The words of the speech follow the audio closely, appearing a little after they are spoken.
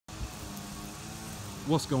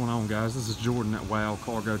What's going on, guys? This is Jordan at Wow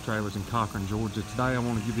Cargo Trailers in Cochran, Georgia. Today I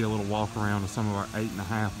want to give you a little walk around of some of our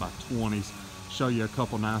 8.5 by 20s, show you a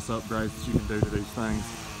couple nice upgrades that you can do to these things,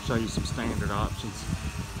 show you some standard options,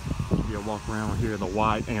 give you a walk around here, the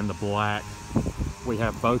white and the black. We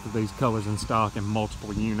have both of these colors in stock in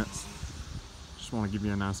multiple units. Just want to give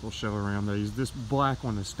you a nice little show around these. This black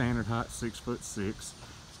one is standard height 6'6". It's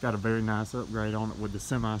got a very nice upgrade on it with the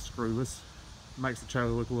semi-screwless. Makes the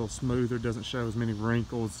trailer look a little smoother, doesn't show as many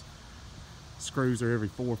wrinkles. Screws are every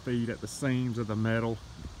 4 feet at the seams of the metal.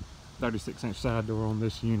 36-inch side door on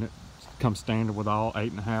this unit. Comes standard with all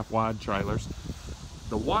 8.5 wide trailers.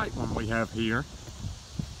 The white one we have here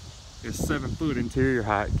is 7 foot interior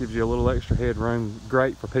height. Gives you a little extra headroom.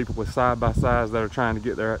 Great for people with side-by-sides that are trying to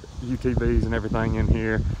get their UTVs and everything in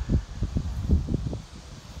here.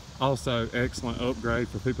 Also excellent upgrade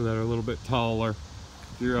for people that are a little bit taller.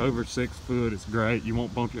 If you're over 6 foot, it's great. You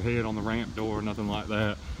won't bump your head on the ramp door or nothing like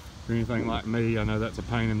that. If you're anything like me, I know that's a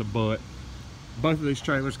pain in the butt. Both of these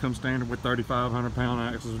trailers come standard with 3,500 pound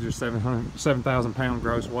axles with just 7,000 pound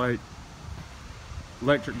gross weight.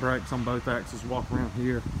 Electric brakes on both axles. Walk around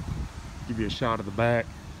here, give you a shot of the back.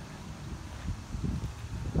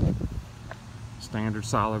 Standard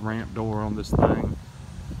solid ramp door on this thing.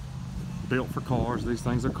 Built for cars. These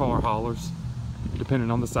things are car haulers. Depending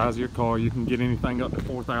on the size of your car, you can get anything up to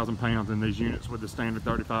 4,000 pounds in these units with the standard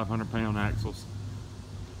 3,500 pound axles.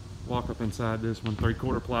 Walk up inside this one,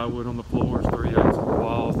 3/4 plywood on the floors, 3/8 on the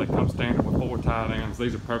walls. They come standard with 4 tie downs.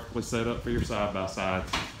 These are perfectly set up for your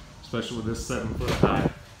side-by-sides, especially with this 7 foot height.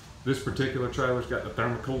 This particular trailer's got the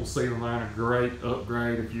thermocool ceiling liner. Great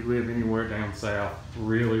upgrade if you live anywhere down south.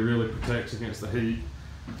 Really protects against the heat.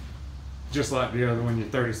 Just like the other one, your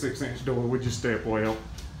 36-inch door with your step well.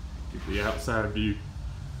 Get the outside view.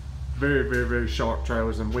 Very sharp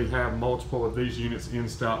trailers, and we have multiple of these units in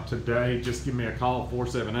stock today. Just give me a call,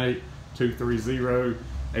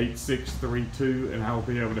 478-230-8632, and I'll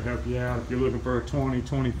be able to help you out. If you're looking for a 20,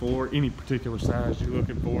 24, any particular size you're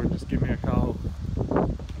looking for, just give me a call.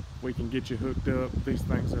 We can get you hooked up. These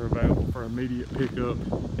things are available for immediate pickup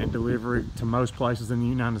and delivery to most places in the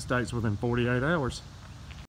United States within 48 hours.